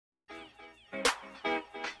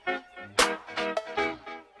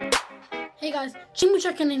Hey guys, Chimu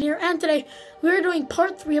checking in here, and today we're doing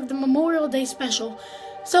part 3 of the Memorial Day special.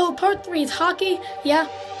 So part 3 is hockey. Yeah,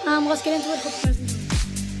 let's get into it. Hope you guys enjoy.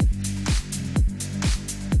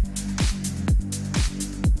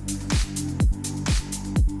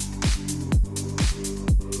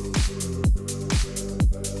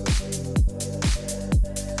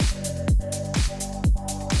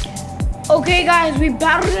 Okay guys, we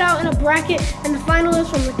battled it out in a bracket, and the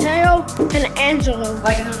finalists were Mateo and Angelo.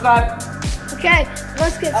 Like and subscribe. Okay,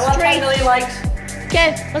 let's get I want 10 straight. million likes.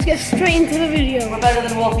 Okay, let's get straight into the video. We're better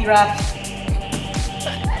than Wolfie Raps.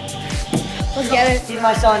 Let's get it. He's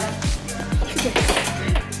my son.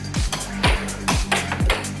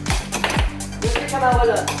 We're gonna come out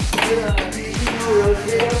with a road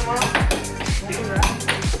video tomorrow.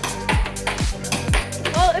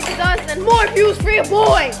 Well, if it does, then more views for your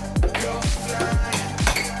boy.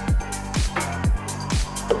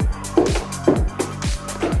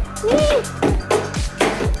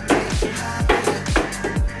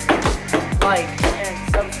 Like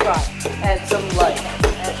and subscribe and some like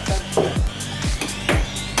and some share.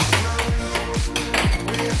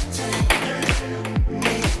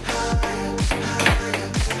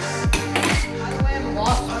 By the way, I'm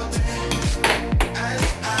lost.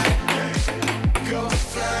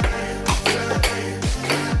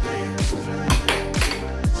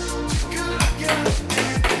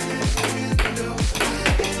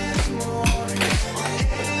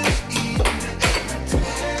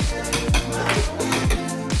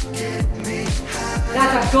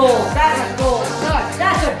 That's a goal. That's a goal.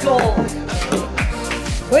 That's a goal.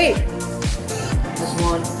 Wait, This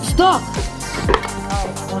one. stop. Oh,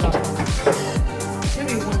 hold on. Give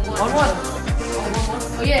me 1-1. 1-1.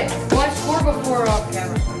 Oh yeah, watch score before off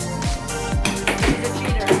camera. He's a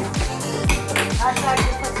cheater. Hashtag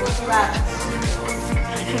just like Wolfie Raps.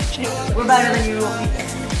 We're better than you, Wolfie.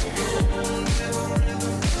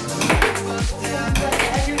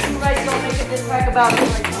 And you two guys don't make a diss track about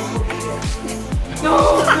this. Like,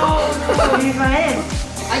 no, he's my hand.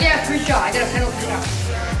 I get a free shot. I get a penalty shot.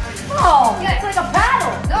 Oh, Yeah. it's like a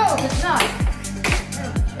paddle. No, it's not.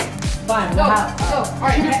 Fine, No, we'll have. no. All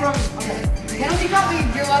right, shoot it from. Okay. Penalty shot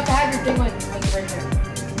means you're allowed to have your thing like right there.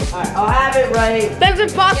 Alright, I'll have it right. That's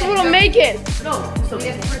impossible to make it. No, So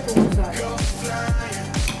you have to print the one side.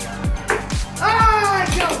 Ah,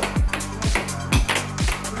 go.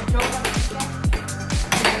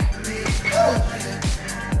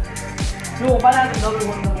 no, para another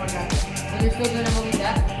one, no more guy. And you're still gonna move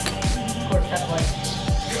that? Of course, that's life.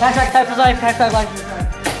 Hashtag type is life, hashtag life is life.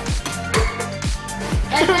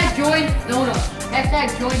 Hashtag join Nona.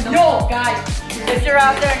 Hashtag join Nona. Yo, guys, if you're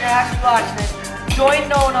out there and you're actually watching this, join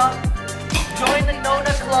Nona. Join the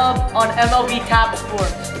Nona Club on MLB Tap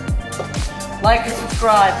Sports. Like and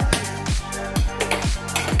subscribe.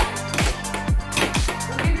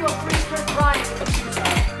 We'll give you a free Chris Bryant.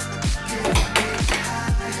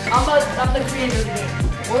 I'm the creator of the game.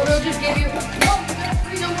 Or we'll just give you. Oh, you got a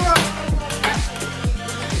free number of.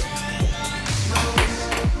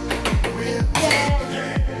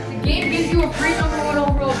 The game gives you a free number 1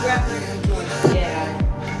 overall draft pick.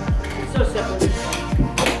 Yeah. It's so simple.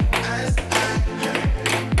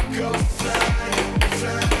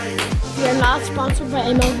 We are not sponsored by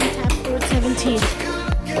MLB Tap Sport 17.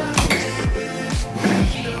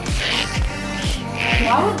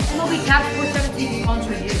 Why would MLB Tap Sport 17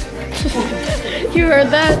 sponsor you? You heard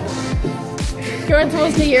that? You weren't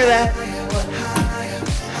supposed to hear that.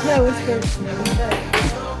 No, it's good.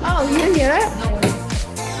 Oh, you didn't hear that?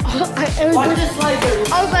 Oh, it was Watch just- this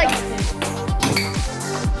slicer. I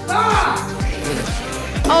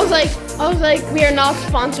was like, we are not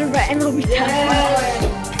sponsored by MLB Tap.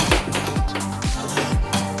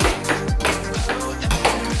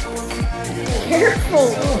 Careful.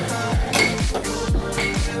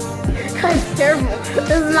 Guys, careful.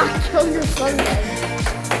 This is not kill your son, guys.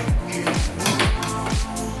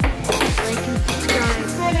 Like and subscribe.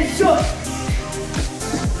 Man, it's shook.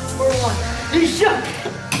 For one. He's shook.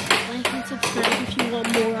 Like and subscribe if you want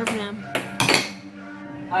more of them.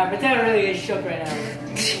 Alright, pretend really is shook right now.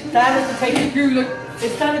 Time is to take it.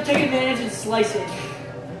 It's time to take advantage and slice it.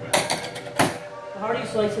 The harder you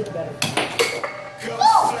slice it, the better.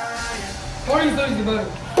 Or you lose the better.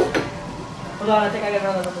 Hold on, I think I got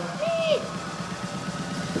another number.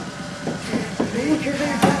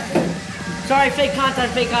 Sorry, fake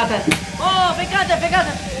content, fake content. Oh, fake content, fake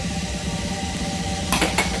content.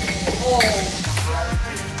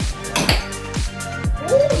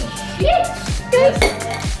 Holy shit! Yes.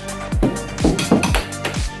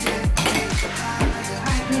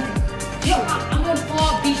 Yo, I'm gonna pull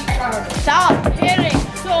out beast power. Stop hitting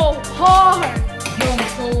so hard. Yo, I'm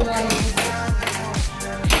so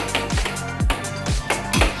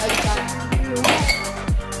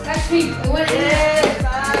Pete, it went in there.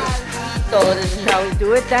 So this is how we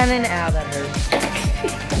do it then and now that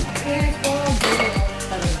hurts.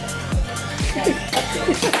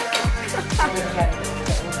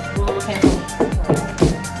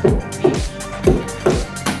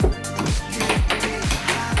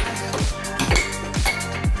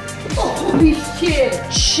 Holy shit.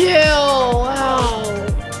 Chill. Wow.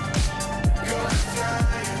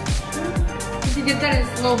 Did you get that in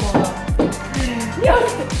slow-mo though? Yo,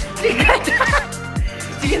 you got that?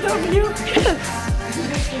 Did you get that video?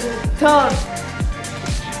 Tom.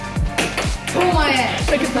 Pull my ass.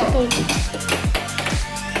 Look at that phone.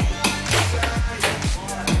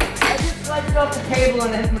 I just sliced it off the table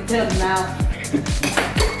and hit my tail's mouth.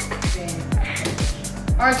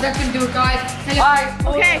 Alright, that's gonna do it, guys. Alright,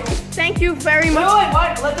 Okay, thank you very Wait, much.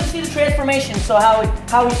 wait. Let them see the transformation. So how we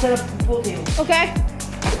set up the pool table. Okay,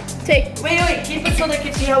 take. Wait. Keep it so they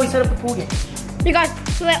can see how we set up the pool game. You guys,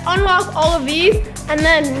 so they unlock all of these, and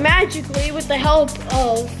then magically, with the help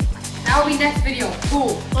of That'll be next video.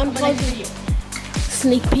 Cool. Unplugged Next video.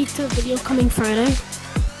 sneak peek to the video coming Friday.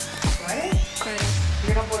 Friday?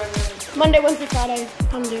 You're gonna put it in. Monday, Wednesday, Friday.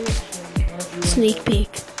 I'm doing it. Sneak peek.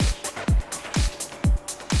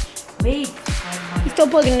 Wait. You're still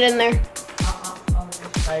plugging it in there.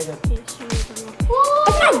 Alright,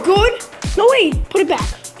 That's not good. No, wait. Put it back.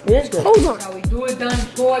 it is good. Hold on. How we do it done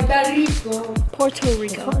Puerto Rico. Puerto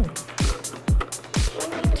Rico.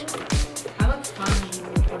 How much time do you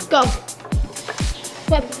need? Go.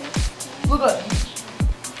 Flip. Look at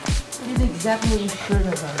you did exactly what you should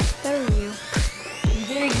have done. Better than you. You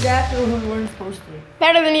did exactly what we weren't supposed to.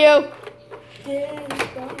 Better than you.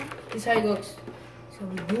 This is how it looks. So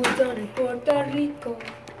we do it done in Puerto Rico.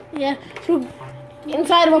 Yeah. So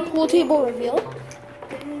inside of a pool table reveal.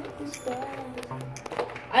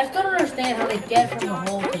 I still don't understand how they get from the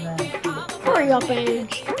hole to that. Hurry up,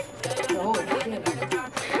 Ange. Oh, shit.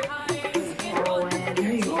 Oh, man,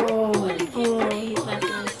 there you go. Oh, he's that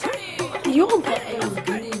good. You won't play.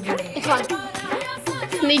 It's fine.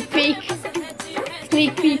 Sneak peek.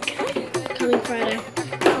 Sneak peek. Coming Friday.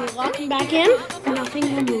 We're locking back in.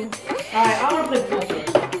 Nothing will move. Alright, I want to play pool game.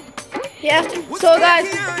 Yeah. So guys,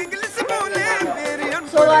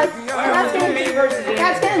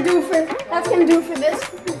 that's gonna do for this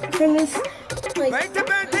video.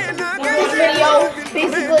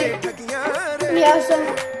 Basically, we have some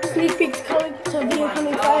sneak peeks coming to video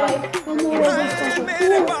coming Friday. We'll do a really special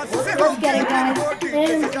pool. Let's get it, guys.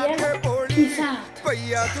 And yeah, peace out.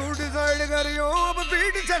 भैया तू decide करियो अब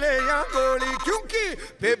beat चले या गोली क्योंकि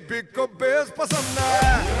baby को base पसंद है